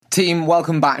Team,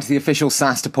 welcome back to the official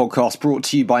SaaStr podcast, brought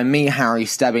to you by me, Harry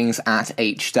Stebbings, at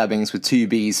hstebbings with 2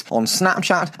 B's on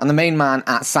Snapchat, and the main man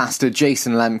at SaaStr,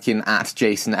 Jason Lemkin, at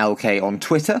JasonLK on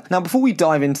Twitter. Now, before we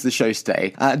dive into the show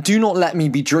today, do not let me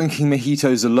be drinking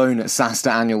mojitos alone at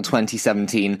SaaStr Annual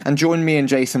 2017, and join me and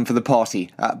Jason for the party.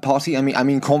 I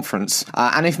mean conference.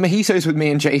 And if mojitos with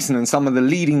me and Jason and some of the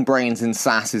leading brains in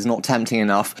SaaS is not tempting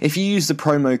enough, if you use the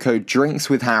promo code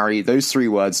DrinksWithHarry, those 3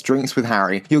 words,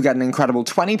 DrinksWithHarry, you'll get an incredible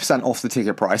 20% off the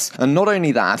ticket price. And not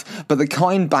only that, but the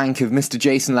kind bank of Mr.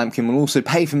 Jason Lemkin will also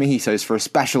pay for mojitos for a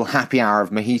special happy hour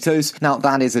of mojitos. Now,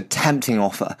 that is a tempting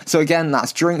offer. So again,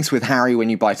 that's Drinks with Harry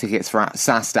when you buy tickets for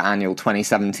SaaStr Annual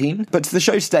 2017. But to the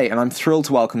show today, and I'm thrilled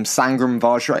to welcome Sangram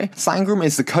Vajre. Sangram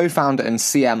is the co-founder and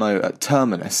CMO at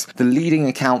Terminus, the leading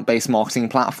account-based marketing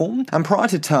platform. And prior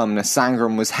to Terminus,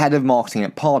 Sangram was head of marketing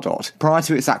at Pardot, prior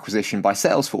to its acquisition by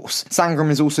Salesforce.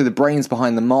 Sangram is also the brains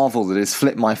behind the marvel that is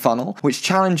FlipMyFunnel, which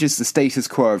challenges the status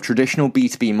quo of traditional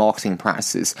B2B marketing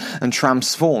practices and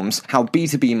transforms how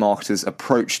B2B marketers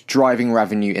approach driving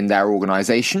revenue in their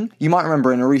organization. You might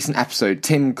remember in a recent episode,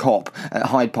 Tim Kopp at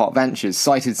Hyde Park Ventures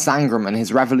cited Sangram and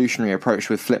his revolutionary approach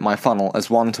with FlipMyFunnel as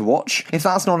one to watch. If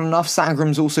that's not enough,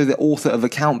 Sangram's also the author of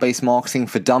Account-Based Marketing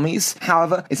for Dummies.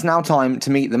 However, it's now time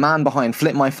to meet the man behind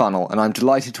FlipMyFunnel, and I'm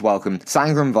delighted to welcome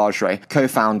Sangram Vajre,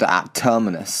 co-founder at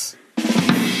Terminus.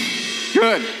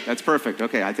 Good. That's perfect.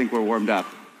 Okay, I think we're warmed up.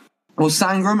 Well,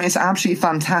 Sangram, it's absolutely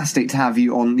fantastic to have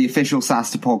you on the official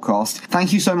SaaStr podcast.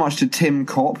 Thank you so much to Tim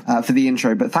Kopp for the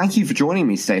intro, but thank you for joining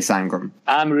me today, Sangram.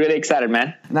 I'm really excited,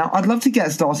 man. Now, I'd love to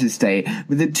get started today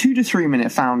with a 2 to 3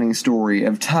 minute founding story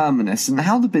of Terminus and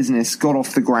how the business got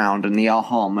off the ground and the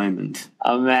aha moment.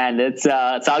 Oh, man, so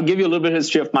I'll give you a little bit of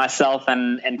history of myself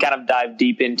and kind of dive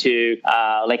deep into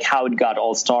how it got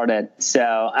all started. So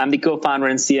I'm the co-founder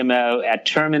and CMO at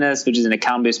Terminus, which is an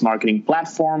account-based marketing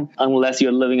platform. Unless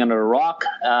you're living under a rock,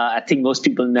 I think most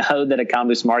people know that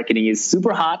account-based marketing is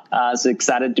super hot. So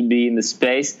excited to be in the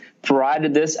space. Prior to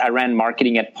this, I ran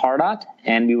marketing at Pardot,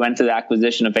 and we went through the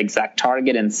acquisition of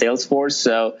ExactTarget and Salesforce.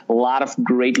 So a lot of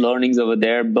great learnings over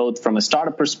there, both from a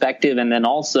startup perspective and then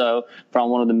also from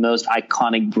one of the most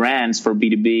iconic brands for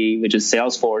B2B, which is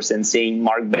Salesforce, and seeing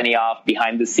Mark Benioff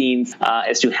behind the scenes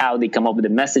as to how they come up with the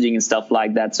messaging and stuff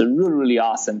like that. So really, really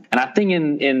awesome. And I think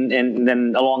and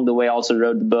then along the way, I also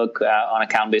wrote the book on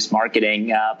account-based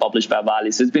marketing published by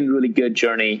Vajre. So it's been a really good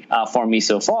journey for me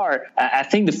so far. I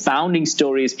think the founding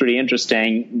story is pretty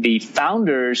interesting. The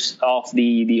founders of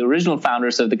the original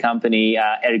founders of the company,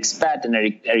 Eric Spett and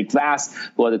Eric Vass,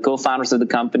 who are the co-founders of the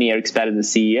company. Eric Spett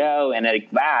is the CEO and Eric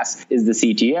Vass is the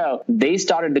CTO. They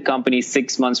started the company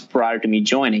 6 months prior to me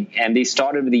joining, and they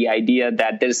started with the idea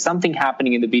that there's something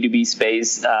happening in the B2B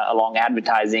space along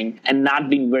advertising and not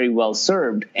being very well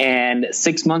served. And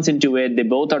 6 months into it, they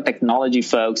both are technology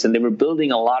folks, and they were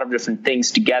building a lot of different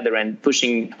things together and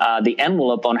pushing the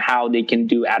envelope on how they can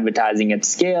do advertising at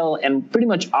scale, and pretty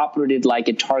much operated like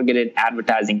a targeted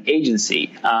advertising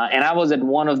agency. And I was at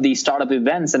one of the startup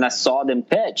events and I saw them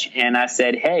pitch, and I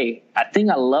said, hey, I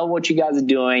think I love what you guys are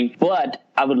doing, but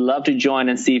I would love to join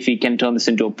and see if we can turn this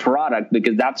into a product,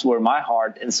 because that's where my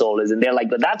heart and soul is. And they're like,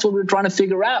 but that's what we're trying to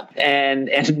figure out. And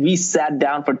we sat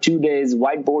down for 2 days,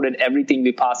 whiteboarded everything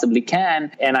we possibly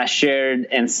can. And I shared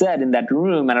and said in that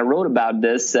room, and I wrote about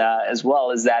this as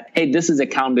well, is that, hey, this is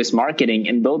account-based marketing.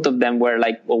 And both of them were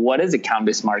like, well, what is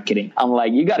account-based marketing? I'm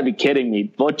like, you got to be kidding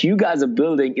me. What you guys are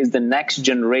building is the next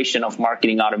generation of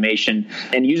marketing automation.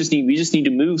 And we just need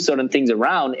to move certain things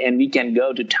around, and we can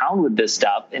go to town with this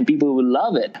stuff, and people will love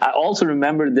it. I also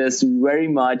remember this very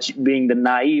much being the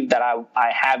naive that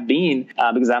I have been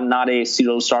because I'm not a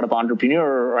serial startup entrepreneur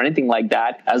or anything like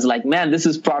that. I was like, man, this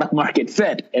is product market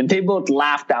fit. And they both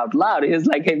laughed out loud. It was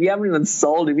like, hey, we haven't even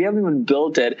sold it. We haven't even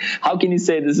built it. How can you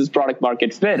say this is product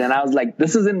market fit? And I was like,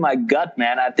 this is in my gut,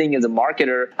 man. I think as a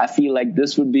marketer, I feel like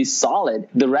this would be solid.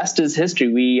 The rest is history.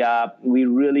 We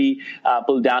really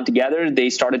pulled down together. They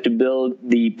started to build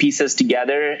the pieces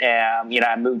together.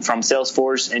 I moved from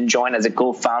Salesforce and joined as a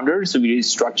co-founder. So we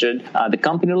restructured the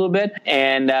company a little bit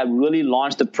and really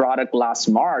launched the product last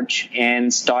March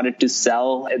and started to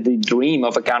sell the dream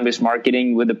of account-based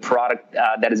marketing with a product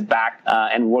that is back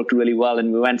and worked really well.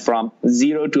 And we went from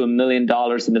 $0 to $1 million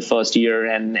in the first year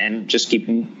and just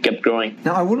kept growing.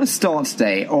 Now, I want to start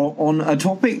today on a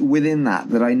topic within that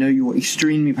I know you're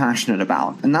extremely passionate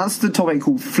about. And that's the topic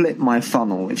called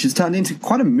FlipMyFunnel, which has turned into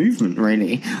quite a movement,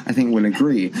 really. I think we'll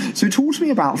agree. So talk to me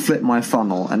about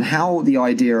FlipMyFunnel and how the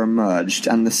idea emerged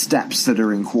and the steps that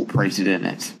are incorporated in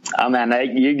it. Oh man,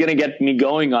 you're gonna get me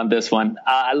going on this one.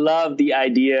 I love the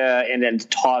idea and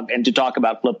to talk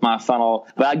about Flip My Funnel.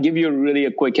 But I'll give you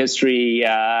a quick history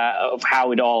of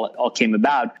how it all came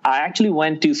about. I actually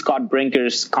went to Scott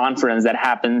Brinker's conference that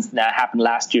happened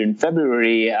last year in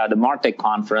February, the Martech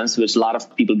conference, which a lot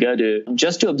of people go to,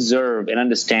 just to observe and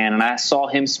understand. And I saw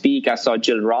him speak. I saw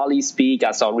Jill Raleigh speak.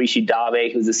 I saw Rishi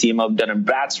Dave, who's the CMO of Dun &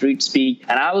 Bradstreet, speak.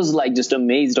 And I was like just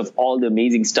amazed of all the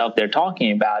amazing stuff they're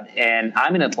talking about. And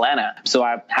I'm in Atlanta. So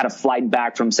I had a flight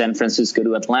back from San Francisco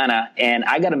to Atlanta, and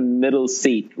I got a middle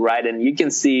seat, right? And you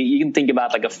can think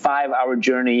about like a 5-hour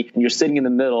journey, and you're sitting in the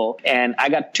middle, and I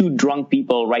got 2 drunk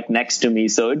people right next to me.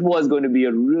 So it was going to be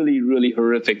a really, really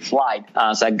horrific flight.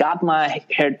 So I got my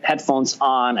headphones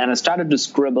on, and I started to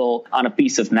scribble on a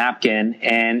piece of napkin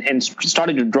and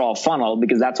started to draw a funnel,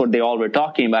 because that's what they all were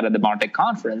talking about at the Martech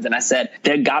conference. And I said,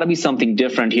 there got to be something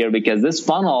different here, because this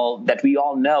funnel that we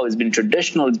all know has been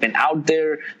traditional. It's been out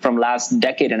there from last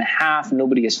decade and a half.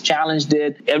 Nobody has challenged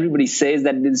it. Everybody says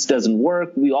that this doesn't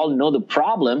work. We all know the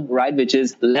problem, right? Which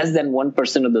is less than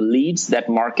 1% of the leads that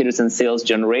marketers and sales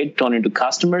generate turn into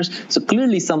customers. So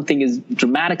clearly something is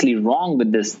dramatically wrong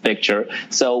with this picture.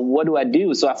 So what do I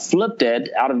do? So I flipped it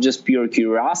out of just pure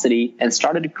curiosity and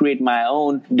started to create my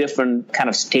own different kind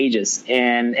of stages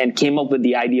and came up with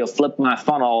the idea of Flip My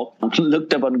Funnel.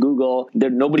 Looked up on Google.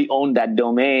 Nobody owned that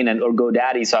domain or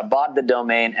GoDaddy. So I bought the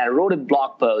domain and wrote a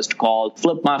blog post called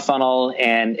Flip My Funnel.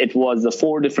 And it was the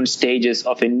 4 different stages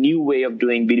of a new way of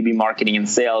doing B2B marketing and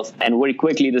sales. And very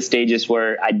quickly, the stages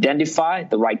were identify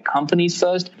the right companies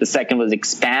first. The second was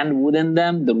expand within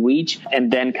them, the reach,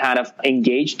 and then kind of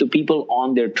engage the people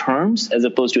on their terms as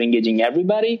opposed to engaging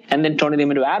everybody, and then turning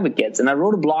them into advocates. And I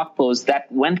wrote a blog post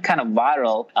that went kind of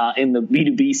viral in the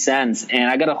B2B sense. And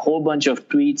I got a whole bunch of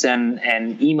tweets and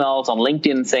emails on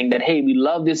LinkedIn saying that, hey, we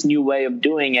love this new way of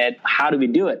doing it. How do we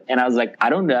do it? And I was like, I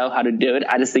don't know how to do it.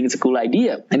 I just think it's a cool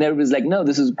idea. And everybody's like, no,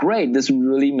 this is great. This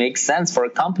really makes sense for a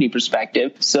company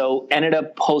perspective. So ended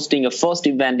up hosting a first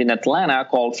event in Atlanta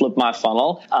called Flip My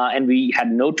Funnel. And we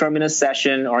had no Terminus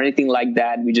session or anything like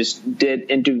that. We just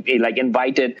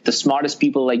invited the smartest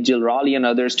people like Jill Raleigh and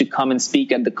others to come and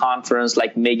speak at the conference.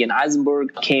 Like Megan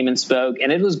Eisenberg came and spoke,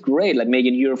 and it was great. Like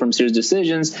Megan here from Serious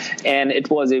Decisions. And it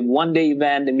was a 1-day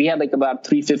event, and we had like about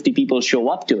 350 people show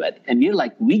up to it. And we're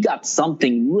like, we got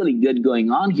something really good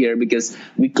going on here, because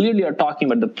we clearly are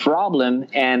talking about the problem,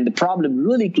 and the problem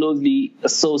really closely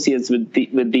associates with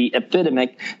the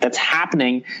epidemic that's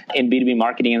happening in B2B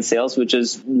marketing and sales, which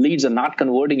is leads are not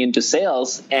converting into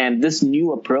sales. And this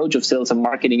new approach of sales and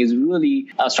marketing is really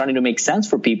starting to make sense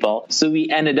for people. So we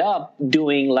ended up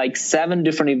doing like 7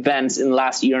 different events in the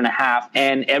last year and a half.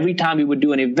 And every time we would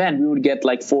do an event, we would get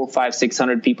like 400, 500,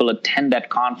 600 people attend that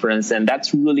conference. And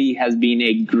that's really has been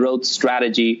a growth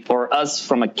strategy for us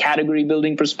from a category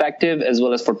building perspective, as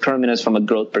well as for Terminus from a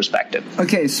growth perspective.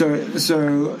 Okay, so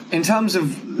in terms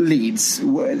of leads,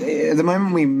 at the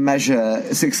moment we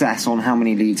measure success on how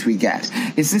many leads we get.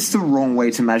 Is this the wrong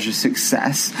way to measure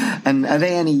success? And are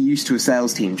they any use to a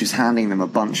sales team just handing them a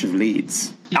bunch of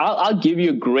leads? I'll give you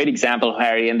a great example,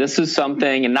 Harry, and this is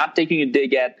something, and not taking a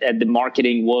dig at the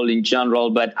marketing world in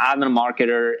general, but I'm a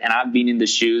marketer and I've been in the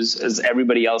shoes as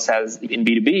everybody else has in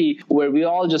B2B, where we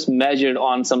all just measured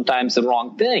on sometimes the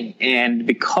wrong thing. And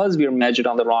because we are measured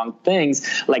on the wrong things,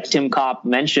 like Tim Kopp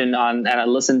mentioned and I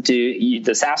listened to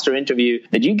the SaaStr interview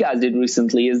that you guys did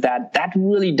recently, is that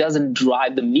really doesn't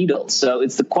drive the needle. So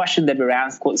it's the question that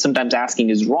we're sometimes asking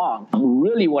is wrong.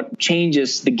 Really what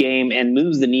changes the game and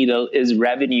moves the needle is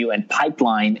revenue and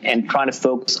pipeline, and trying to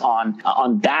focus on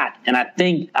that. And I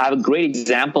think I have a great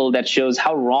example that shows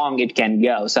how wrong it can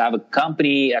go. So I have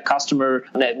a customer,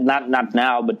 not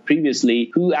now, but previously,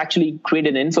 who actually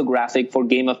created an infographic for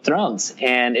Game of Thrones.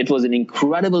 And it was an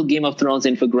incredible Game of Thrones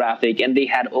infographic. And they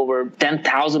had over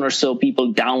 10,000 or so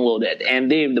people download it.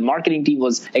 And the marketing team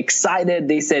was excited.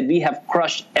 They said, we have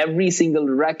crushed every single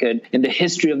record in the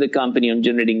history of the company on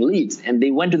generating leads. And they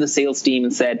went to the sales team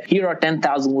and said, here are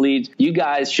 10,000 leads. You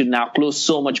guys should now close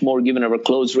so much more given our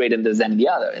close rate and this and the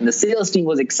other. And the sales team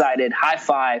was excited, high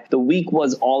five. The week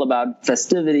was all about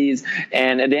festivities.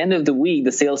 And at the end of the week,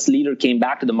 the sales leader came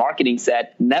back to the marketing,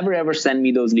 said, never ever send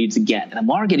me those leads again. And the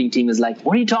marketing team is like,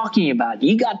 what are you talking about?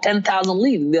 You got 10,000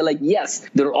 leads. And they're like, yes,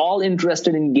 they're all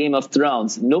interested in Game of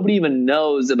Thrones. Nobody even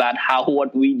knows about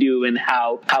what we do and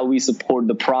how we support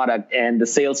the product. And the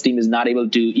sales team is not able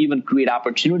to even create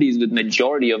opportunities with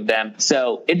majority of them.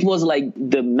 So it was like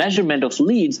the measurement of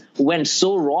leads went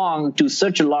so wrong to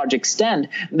such a large extent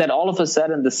that all of a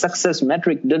sudden the success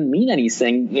metric didn't mean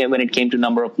anything when it came to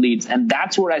number of leads. And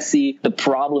that's where I see the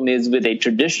problem is with a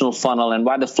traditional funnel, and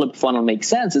why the flipped funnel makes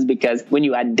sense is because when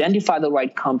you identify the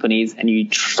right companies and you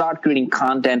start creating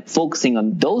content focusing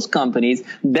on those companies,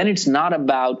 then it's not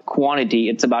about quantity,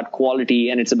 it's about quality,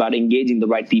 and it's about engaging the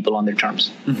right people on their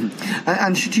terms. Mm-hmm.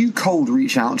 And should you cold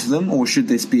reach out to them, or should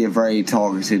this be a very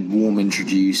targeted, warm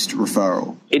introduced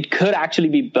referral? It could actually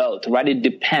be both, right? It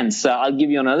depends. I'll give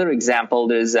you another example.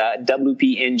 There's a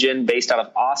WP Engine based out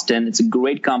of Austin. It's a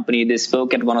great company. They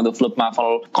spoke at one of the Flip My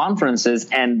Funnel conferences,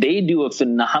 and they do a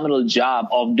phenomenal job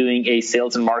of doing a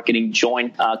sales and marketing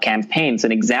joint campaigns.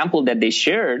 An example that they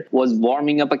shared was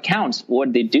warming up accounts.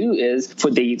 What they do is,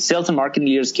 for the sales and marketing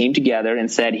leaders came together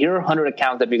and said, here are 100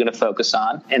 accounts that we're going to focus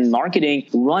on, and marketing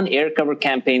run air cover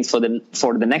campaigns for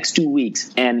the next 2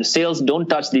 weeks, and sales don't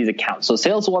touch these accounts. So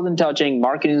sales wasn't touching,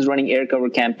 marketing is running air cover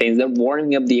campaigns. They're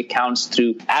warming up the accounts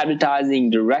through advertising,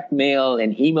 direct mail,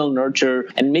 and email nurture,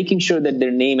 and making sure that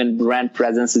their name and brand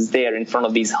presence is there in front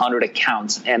of these 100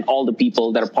 accounts and all the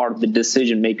people that are part of the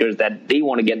decision makers that they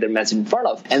want to get their message in front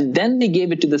of. And then they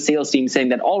gave it to the sales team saying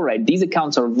that, all right, these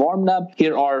accounts are warmed up.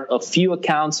 Here are a few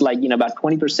accounts, like, about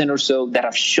 20% or so, that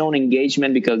have shown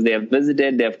engagement because they have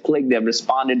visited, they have clicked, they have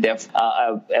responded, they have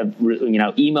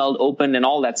emailed, opened, and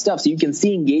all that stuff. So you can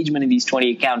see engagement in these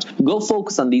 20 accounts. Go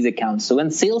focus on these accounts. So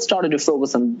when sales started to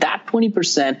focus on that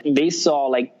 20%, they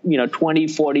saw 20,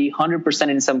 40, 100%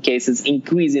 in some cases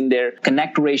increase in their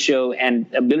connect ratio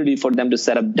and ability for them to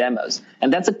set up demos.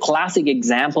 And that's a classic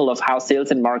example of how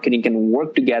sales and marketing can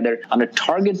work together on a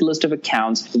target list of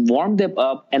accounts, warm them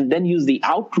up, and then use the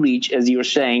outreach, as you're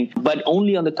saying, but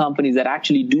only on the companies that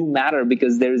actually do matter,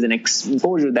 because there is an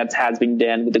exposure that has been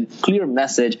done with a clear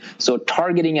message. So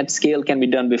targeting at scale can be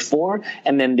done before,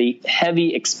 and then the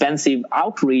heavy, expensive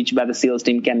outreach by the sales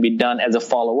team can be done as a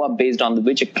follow-up based on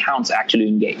which accounts actually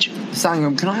engage.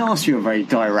 Sangram, can I ask you a very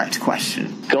direct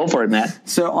question? Go for it, man.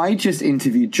 So I just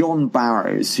interviewed John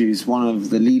Barrows, who's one of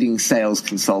the leading sales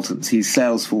consultants. He's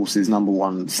Salesforce's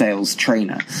 #1 sales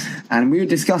trainer. And we were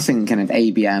discussing kind of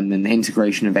ABM and the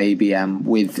integration of ABM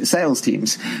with sales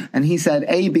teams. And he said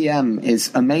ABM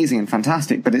is amazing and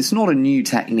fantastic, but it's not a new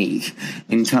technique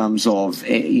in terms of,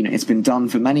 it's been done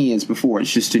for many years before.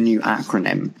 It's just a new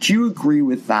acronym. Do you agree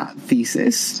with that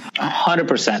thesis?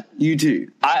 100%. You do?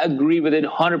 I agree with it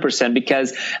 100%,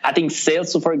 because I think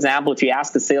sales, so for example, if you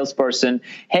ask a salesperson,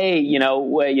 hey,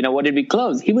 what did we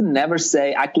close? He would never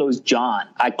say, I closed John,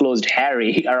 I closed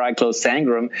Harry, or I closed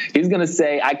Sangram. He's going to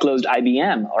say, I closed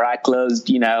IBM, or I closed,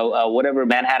 whatever,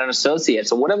 Manhattan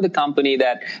Associates, or whatever the company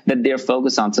that they're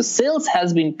focused on. So sales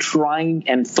has been trying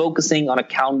and focusing on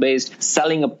account-based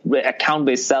selling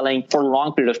for a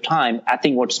long period of time. I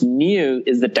think what's new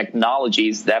is the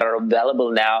technologies that are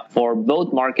available now for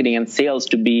both marketing and sales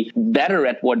to be better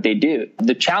at what they do.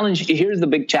 The challenge, here's the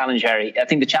big challenge, Harry. I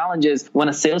think the challenge is when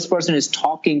a salesperson is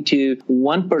talking to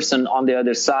one person on the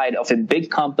other side of a big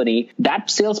company, that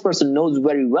salesperson knows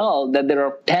very well that there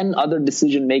are 10 other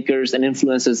decision makers and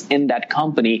influencers in that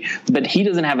company, but he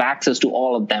doesn't have access to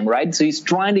all of them, right? So he's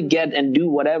trying to get and do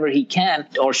whatever he can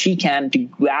or she can to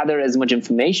gather as much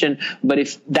information. But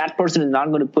if that person is not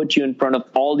going to put you in front of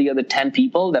all the other 10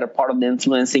 people that are part of the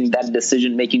influencing that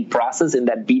decision-making process in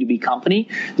that B2B company,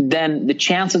 then the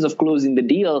chances of closing the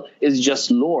deal is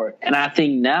just lower. And I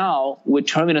think now with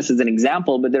Terminus as an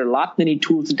example, but there are a lot many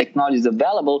tools and technologies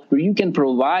available where you can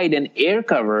provide an air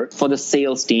cover for the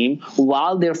sales team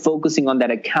while they're focusing on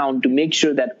that account to make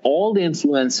sure that all the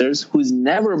influencers, who's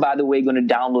never, by the way, going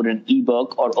to download an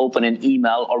ebook or open an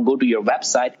email or go to your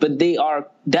website, but they are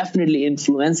definitely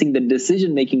influencing the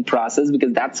decision-making process,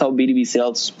 because that's how B2B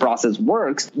sales process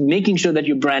works, making sure that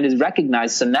your brand is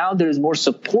recognized. So now there is more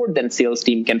support than sales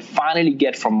team can finally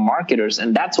get from marketers,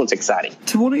 and that's what's exciting.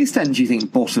 To what extent do you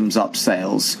think bottoms-up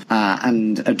sales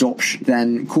and adoption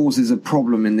then causes a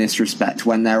problem in this respect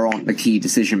when there aren't the key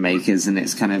decision-makers and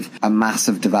it's kind of a mass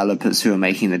of developers who are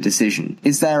making the decision?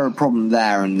 Is there a problem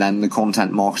there, and then the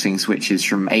content marketing switches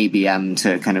from ABM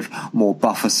to kind of more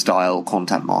buffer-style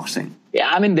content marketing? Yeah,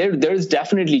 I mean, there's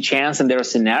definitely chance, and there are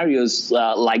scenarios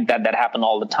like that happen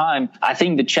all the time. I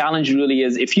think the challenge really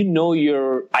is if you know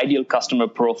your ideal customer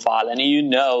profile, and you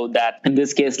know that in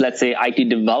this case, let's say IT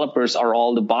developers are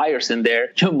all the buyers in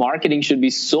there, your marketing should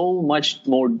be so much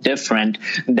more different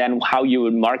than how you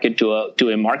would market to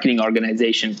a marketing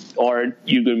organization, or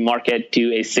you would market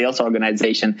to a sales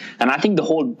organization. And I think the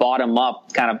whole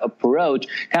bottom-up kind of approach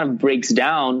kind of breaks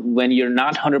down when you're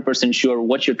not 100% sure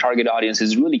what your target audience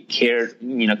is really cares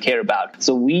care about.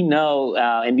 So we know,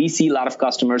 and we see a lot of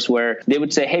customers where they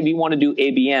would say, hey, we want to do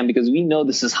ABM because we know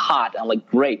this is hot. I'm like,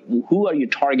 great. Who are you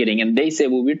targeting? And they say,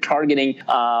 well, we're targeting,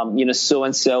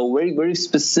 so-and-so, very, very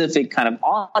specific kind of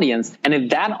audience. And if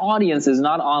that audience is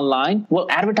not online, well,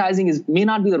 advertising may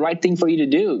not be the right thing for you to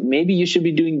do. Maybe you should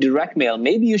be doing direct mail.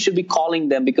 Maybe you should be calling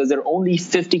them because there are only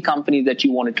 50 companies that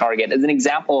you want to target. As an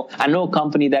example, I know a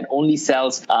company that only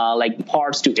sells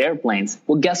parts to airplanes.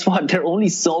 Well, guess what? There are only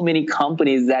so many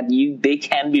companies that they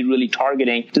can be really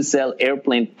targeting to sell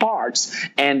airplane parts,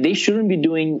 and they shouldn't be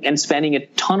doing and spending a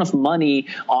ton of money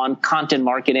on content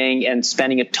marketing and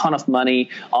spending a ton of money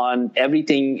on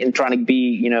everything and trying to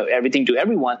be, everything to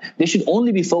everyone. They should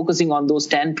only be focusing on those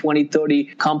 10, 20, 30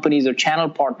 companies or channel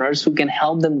partners who can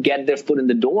help them get their foot in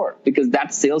the door, because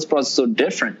that sales process is so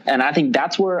different. And I think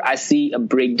that's where I see a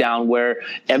breakdown where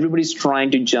everybody's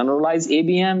trying to generalize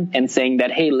ABM and saying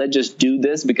that, hey, let's just do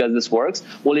this because this works.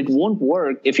 Well, it won't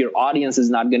work if your audience is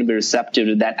not going to be receptive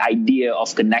to that idea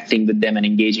of connecting with them and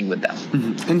engaging with them.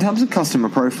 Mm-hmm. In terms of customer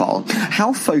profile,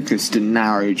 how focused and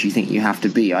narrow do you think you have to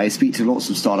be? I speak to lots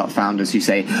of startup founders who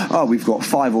say, oh, we've got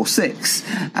 5 or 6.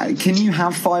 Can you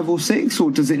have 5 or 6,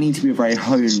 or does it need to be a very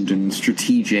honed and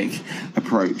strategic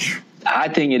approach? I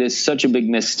think it is such a big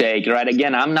mistake, right?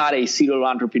 Again, I'm not a serial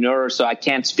entrepreneur, so I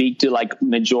can't speak to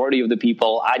majority of the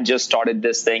people. I just started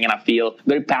this thing and I feel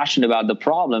very passionate about the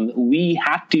problem. We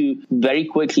have to very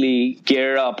quickly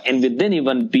gear up, and within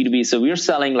even B2B. So we're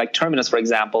selling Terminus, for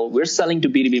example, we're selling to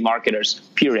B2B marketers,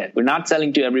 period. We're not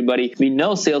selling to everybody. We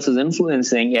know sales is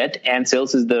influencing it and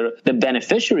sales is the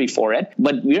beneficiary for it,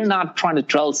 but we're not trying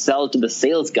to sell to the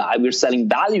sales guy. We're selling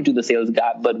value to the sales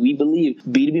guy, but we believe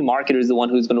B2B marketer is the one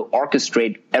who's going to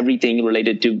orchestrate everything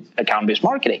related to account-based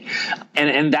marketing.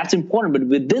 And that's important. But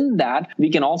within that,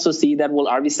 we can also see that, well,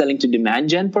 are we selling to demand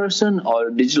gen person or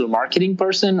digital marketing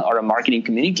person or a marketing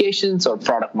communications or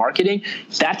product marketing?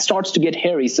 That starts to get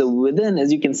hairy. So within,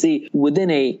 as you can see, within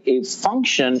a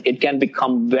function, it can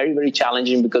become very, very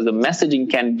challenging because the messaging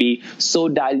can be so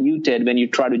diluted when you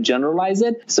try to generalize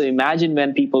it. So imagine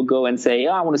when people go and say,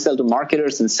 I want to sell to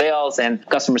marketers and sales and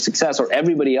customer success or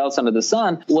everybody else under the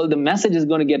sun. Well, the message is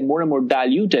going to get more and more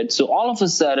diluted. So all of a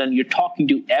sudden, you're talking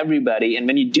to everybody. And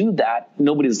when you do that,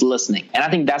 nobody's listening. And I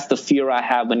think that's the fear I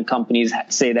have when companies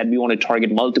say that we want to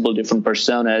target multiple different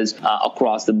personas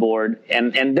across the board.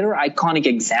 And there are iconic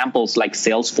examples like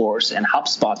Salesforce and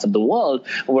HubSpots of the world,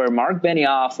 where Mark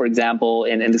Benioff, for example,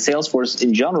 and the Salesforce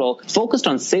in general, focused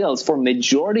on sales for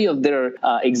majority of their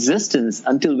existence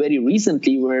until very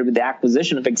recently, where with the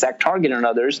acquisition of ExactTarget and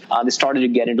others, they started to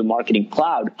get into marketing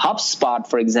cloud. HubSpot,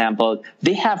 for example,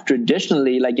 they have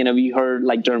traditionally, we heard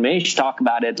Dharmesh talk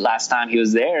about it last time he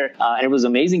was there, and it was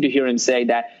amazing to hear him say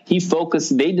that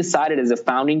they decided as a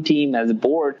founding team, as a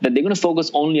board, that they're going to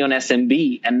focus only on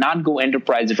SMB and not go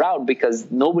enterprise route because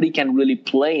nobody can really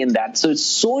play in that. So it's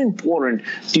so important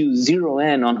to zero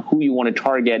in on who you want to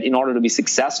target in order to be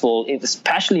successful,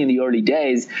 especially in the early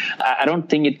days. I don't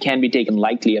think it can be taken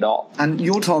lightly at all. And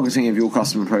your targeting of your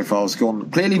customer profile has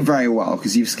gone clearly very well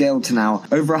because you've scaled to now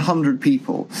over 100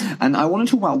 people. And I want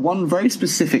to talk about one very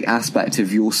specific aspect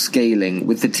of your scaling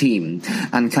with the team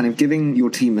and kind of giving your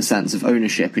team a sense of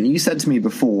ownership. And you said to me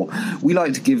before, we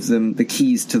like to give them the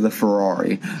keys to the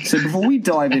Ferrari. So before we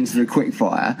dive into the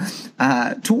quickfire,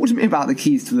 talk to me about the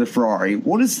keys to the Ferrari.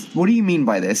 What do you mean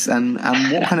by this? And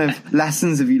what kind of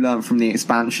lessons have you learned from the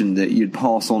expansion that you'd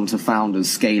pass on to founders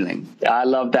scaling? I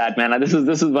love that, man. This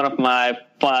is one of my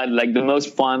fun, the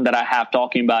most fun that I have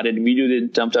talking about it. We do it in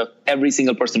terms of every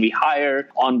single person we hire,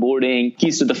 onboarding.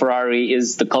 Keys to the Ferrari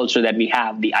is the culture that we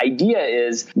have. The idea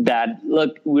is that,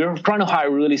 look, we're trying to hire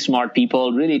really smart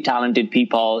people, really talented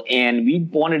people, and we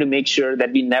wanted to make sure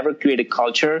that we never create a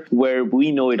culture where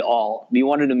we know it all. We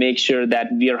wanted to make sure that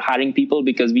we are hiring people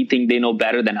because we think they know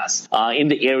better than us in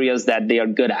the areas that they are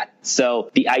good at.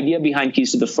 So the idea behind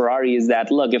Keys to the Ferrari is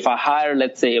that, look, if I hire,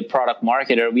 let's say, a product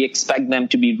marketer, we expect them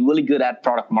to be really good at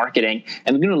product marketing,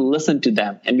 and we're going to listen to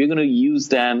them, and we're going to use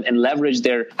them and leverage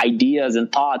their ideas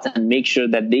and thoughts and make sure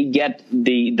that they get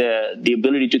the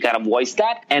ability to kind of voice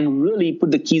that and really put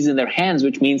the keys in their hands,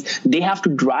 which means they have to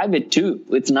drive it too.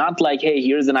 It's not like, hey,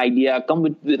 here's an idea, come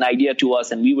with an idea to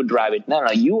us and we would drive it. No,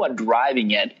 you are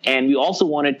driving it. And we also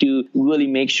wanted to really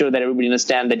make sure that everybody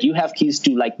understand that you have keys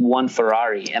to one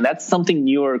Ferrari. And that's something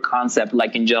newer concept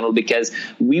in general, because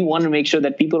we want to make sure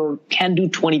that people can do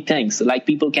 20 things.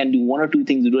 People can do 1 or 2 do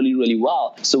things really, really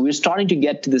well. So we're starting to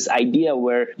get to this idea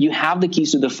where you have the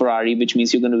keys to the Ferrari, which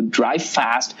means you're going to drive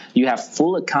fast. You have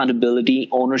full accountability,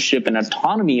 ownership, and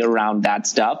autonomy around that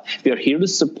stuff. We are here to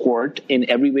support in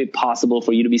every way possible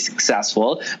for you to be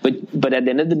successful. But at the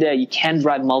end of the day, you can't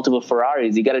drive multiple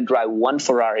Ferraris. You got to drive one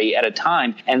Ferrari at a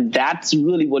time. And that's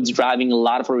really what's driving a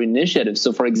lot of our initiatives.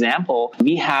 So for example,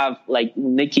 we have like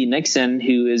Nikki Nixon,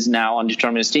 who is now on the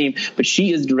Terminus team, but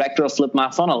she is director of Flip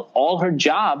My Funnel. All her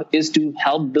job is to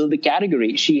help build the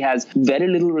category. She has very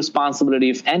little responsibility,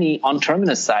 if any, on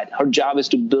Terminus side. Her job is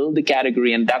to build the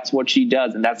category, and that's what she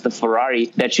does. And that's the Ferrari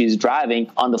that she's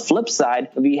driving. On the flip side,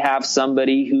 we have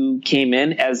somebody who came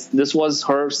in as this was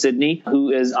her, Sydney,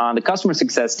 who is on the customer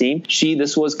success team.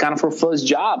 This was kind of her first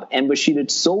job, but she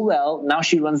did so well. Now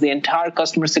she runs the entire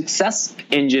customer success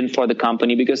engine for the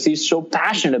company because she's so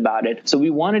passionate about it. So we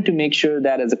wanted to make sure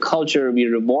that as a culture,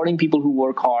 we're rewarding people who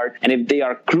work hard. And if they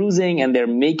are cruising and they're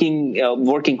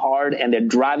working hard and they're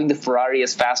driving the Ferrari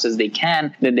as fast as they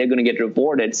can, then they're going to get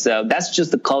rewarded. So that's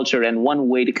just the culture. And one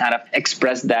way to kind of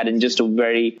express that in just a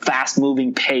very fast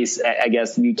moving pace, I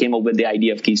guess we came up with the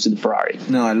idea of keys to the Ferrari.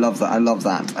 No, I love that. I love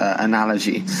that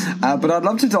analogy. But I'd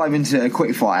love to dive into a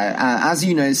quick fire. As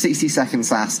you know, 60 seconds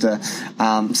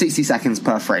SaaStr, 60 seconds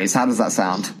per phrase. How does that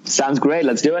sound? Sounds great.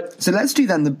 Let's do it. So let's do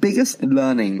then the biggest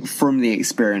learning from the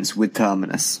experience with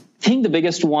Terminus. I think the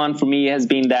biggest one for me has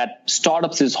been that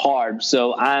startups is hard.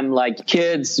 So I'm like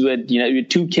kids with,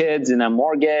 two kids and a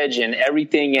mortgage and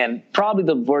everything. And probably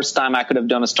the worst time I could have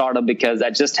done a startup because I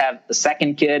just had the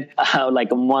second kid,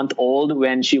 like a month old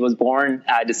when she was born.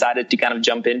 I decided to kind of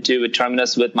jump into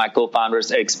Terminus with my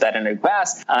co-founders, Eric Spett and Eric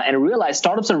Bass, and realized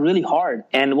startups are really hard.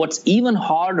 And what's even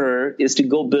harder is to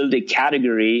go build a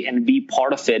category and be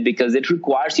part of it because it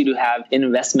requires you to have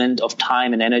investment of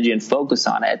time and energy and focus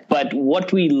on it. But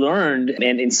what we learned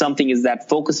in something is that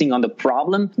focusing on the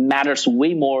problem matters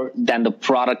way more than the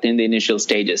product in the initial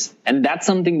stages. And that's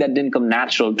something that didn't come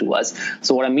natural to us.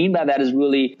 So what I mean by that is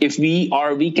really if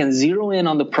we can zero in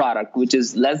on the product, which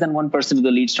is less than 1% of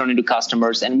the leads turn into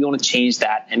customers, and we want to change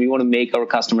that and we want to make our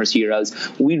customers heroes,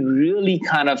 we really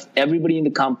everybody in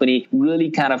the company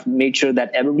really kind of made sure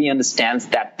that everybody understands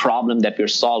that problem that we're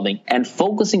solving. And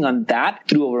focusing on that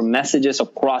through our messages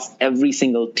across every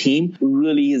single team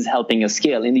really is helping us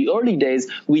scale. In the early days,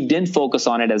 we didn't focus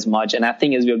on it as much. And I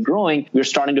think as we're growing, we're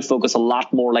starting to focus a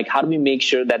lot more like how do we make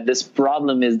sure that this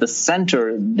problem is the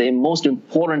center, the most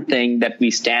important thing that we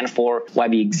stand for, why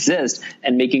we exist,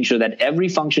 and making sure that every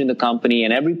function in the company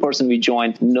and every person we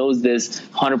join knows this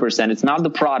 100%. It's not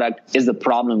the product, it's the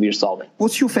problem we're solving.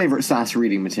 What's your favorite SaaS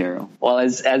reading material? Well,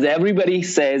 as everybody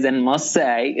says and must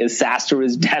say, is SaaStr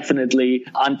is definitely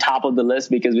on top of the list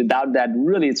because without that,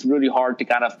 really, it's really hard to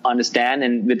kind of understand.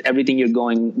 And with everything you're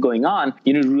going on,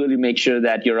 you need to really make sure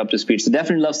that you're up to speed. So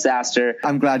definitely love SaaStr.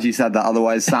 I'm glad you said that.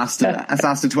 Otherwise,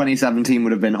 SaaStr 2017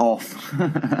 would have been off.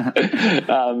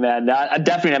 Oh, man.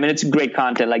 Definitely. I mean, it's great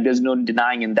content. Like, there's no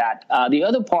denying in that. The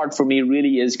other part for me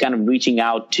really is kind of reaching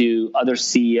out to other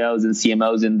CEOs and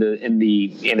CMOs in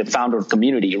the founder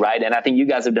community, right? And I think you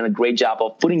guys have done a great job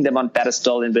of putting them on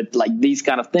pedestal and with like these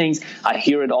kind of things. I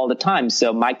hear it all the time.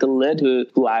 So Michael Lidd,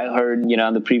 who I heard,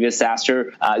 on the previous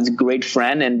SaaStr, is a great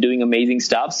friend and doing amazing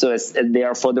stuff. So they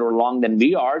are further along than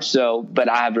we are. But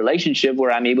I have a relationship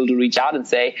where I'm able to reach out and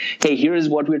say, hey, here is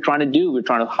what we're trying to do. We're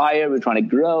trying to hire, we're trying to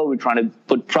grow, we're trying to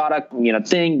put product,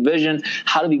 vision.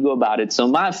 How do we go about it? So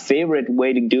my favorite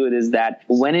way to do it is that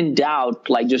when in doubt,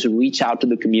 like just reach out to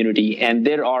the community. And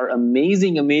there are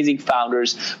amazing, amazing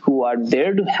founders who are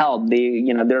there to help.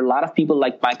 There are a lot of people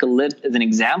like Michael Litt is an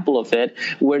example of it,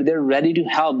 where they're ready to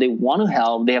help. They want to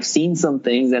help. They have seen some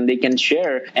things and they can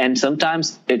share. And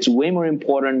sometimes it's way more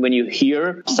important when you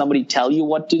hear somebody tell you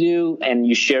what to do and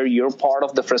you share your part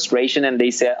of the frustration and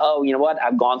they say, oh, you know what?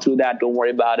 I've gone through that. Don't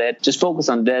worry about it. Just focus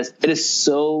on this. It is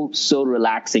so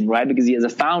relaxing, right? Because as a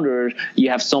founder, you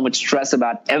have so much stress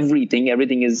about everything.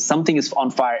 Something is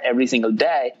on fire every single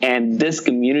day. And this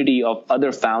community of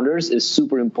other founders is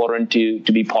super important to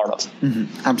be part of.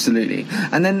 Mm-hmm. Absolutely.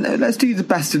 And then let's do the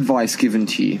best advice given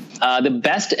to you. The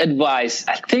best advice,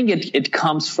 I think it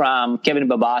comes from Kevin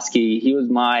Babosky. He was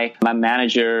my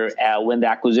manager when the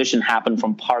acquisition happened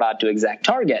from Pardot to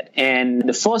ExactTarget. And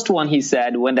the first one he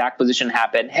said when the acquisition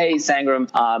happened, hey, Sangram,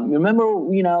 remember,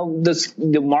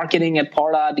 the marketing at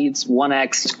Pardot, it's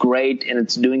 1x, it's great, and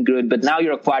it's doing good, but now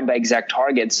you're acquired by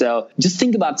ExactTarget. So just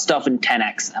think about stuff in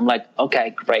 10x. I'm like,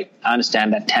 okay, great. I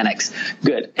understand that 10x.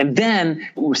 Good. And then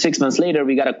 6 months later,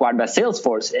 we got acquired by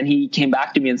Salesforce. And he came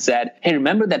back to me and said, hey,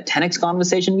 remember that 10x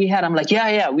conversation we had? I'm like,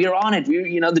 yeah, we are on it.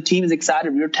 The team is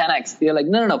excited. We're 10x. They're like,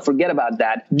 no, forget about about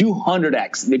that, do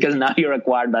 100x, because now you're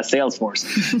acquired by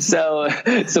Salesforce.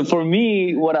 So for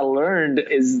me, what I learned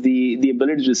is the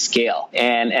ability to scale.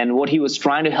 And what he was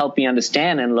trying to help me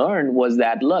understand and learn was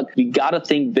that, look, we got to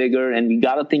think bigger, and we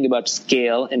got to think about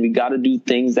scale, and we got to do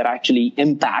things that actually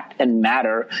impact and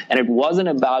matter. And it wasn't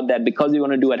about that because we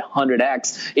want to do at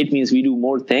 100x, it means we do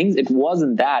more things. It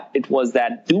wasn't that. It was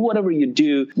that do whatever you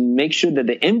do, make sure that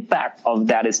the impact of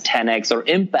that is 10x or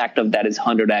impact of that is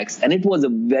 100x. And it was a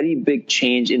very big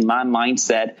change in my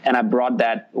mindset. And I brought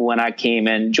that when I came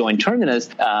and joined Terminus,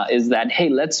 is that, hey,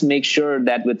 let's make sure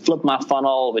that with Flip My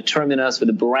Funnel, with Terminus, with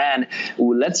the brand,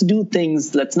 let's do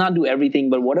things. Let's not do everything,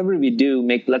 but whatever we do,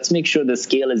 let's make sure the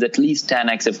scale is at least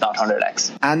 10x, if not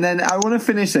 100x. And then I want to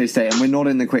finish those days, and we're not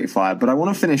in the quickfire, but I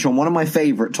want to finish on one of my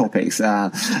favorite topics,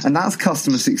 and that's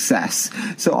customer success.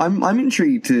 So I'm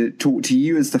intrigued to talk to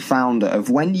you as the founder of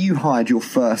when you hired your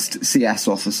first CS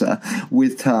officer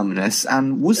with Terminus,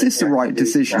 and was this the right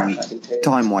decision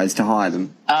time-wise to hire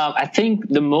them? I think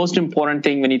the most important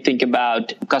thing when you think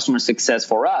about customer success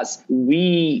for us,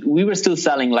 we were still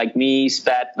selling, like me,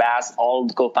 Spet, Bass, all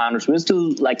the co-founders. We were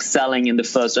still like selling in the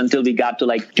first until we got to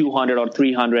like 200 or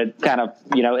 300 kind of,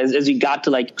 as we got to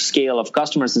like scale of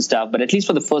customers and stuff. But at least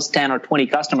for the first 10 or 20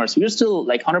 customers, we were still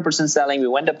like 100% selling. We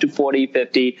went up to 40,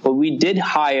 50, but we did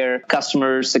hire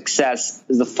customer success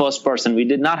as the first person. We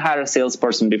did not hire a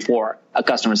salesperson before a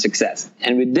customer success.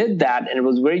 And we did that, and it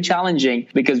was very challenging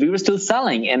because we were still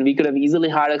selling, and we could have easily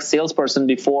hired a salesperson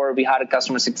before we hired a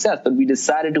customer success. But we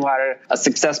decided to hire a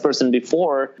success person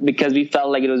before because we felt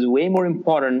like it was way more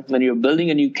important when you're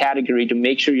building a new category to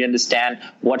make sure you understand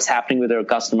what's happening with our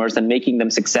customers and making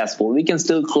them successful. We can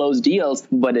still close deals,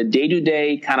 but a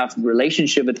day-to-day kind of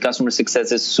relationship with customer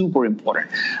success is super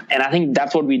important. And I think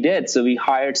that's what we did. So we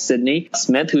hired Sydney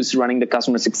Smith, who's running the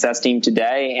customer success team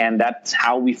today, and that's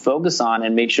how we focus on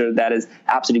and make sure that is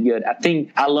absolutely good. I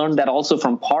think I learned that also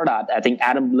from Pardot. I think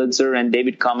Adam Blitzer and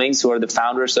David Cummings, who are the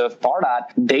founders of Pardot,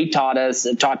 they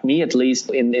taught me at least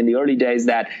in the early days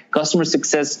that customer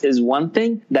success is one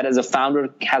thing that as a founder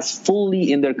has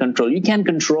fully in their control. You can't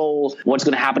control what's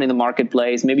going to happen in the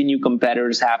marketplace. Maybe new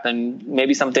competitors happen.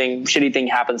 Maybe something shitty thing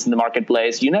happens in the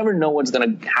marketplace. You never know what's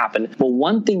going to happen. But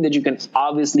one thing that you can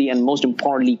obviously and most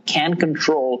importantly can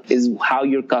control is how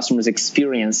your customers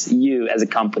experience you as a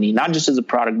company, not just as a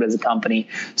product, but as a company.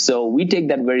 So we take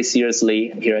that very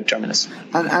seriously here at Terminus.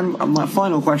 And my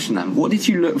final question then, what did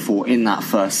you look for in that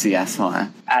first CS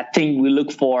hire? I think we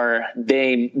look for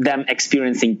them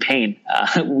experiencing pain.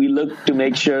 We look to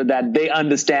make sure that they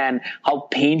understand how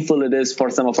painful it is for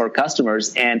some of our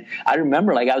customers. And I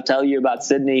remember, I'll tell you about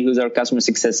Sydney, who's our customer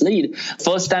success lead.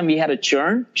 First time we had a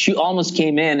churn, she almost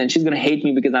came in, and she's going to hate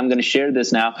me because I'm going to share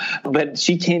this now, but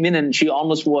she came in and she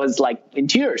almost was like in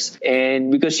tears,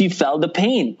 and because she felt the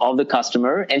pain of the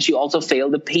customer, and she also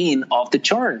felt the pain of the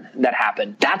churn that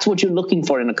happened. That's what you're looking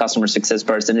for in a customer success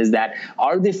person, is that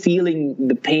are they feeling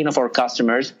the pain of our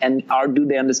customers, and do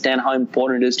they understand how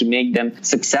important it is to make them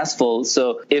successful?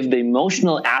 So if the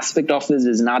emotional aspect of this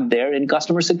is not there in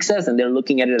customer success, and they're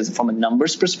looking at it as from a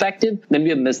numbers perspective, then we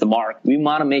have missed the mark. We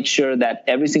want to make sure that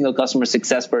every single customer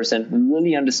success person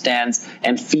really understands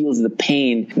and feels the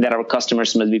pain that our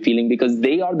customers must be feeling, because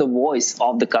they are the voice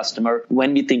of the customer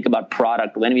when we think about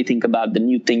product, when we think about the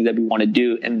new things that we want to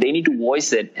do, and they need to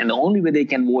voice it. And the only way they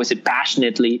can voice it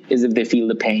passionately is if they feel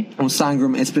the pain. Well,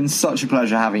 Sangram, it's been such a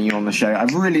pleasure having you on the show.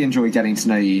 I've really enjoyed getting to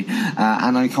know you,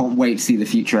 and I can't wait to see the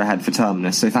future ahead for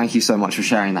Terminus. So thank you so much for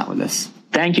sharing that with us.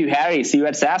 Thank you, Harry. See you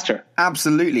at SaaStr.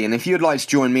 Absolutely. And if you'd like to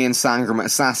join me and Sangram at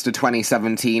SaaStr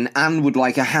 2017 and would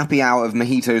like a happy hour of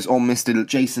mojitos on Mr.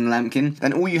 Jason Lemkin,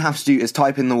 then all you have to do is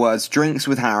type in the words Drinks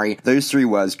with Harry, those 3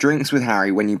 words, Drinks with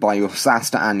Harry, when you buy your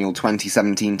SaaStr Annual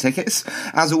 2017 tickets.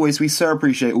 As always, we so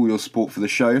appreciate all your support for the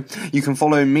show. You can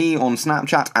follow me on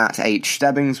Snapchat at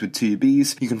hstebbings with 2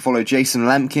 Bs. You can follow Jason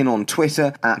Lemkin on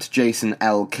Twitter at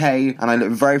JasonLK. And I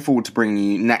look very forward to bringing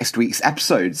you next week's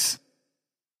episodes.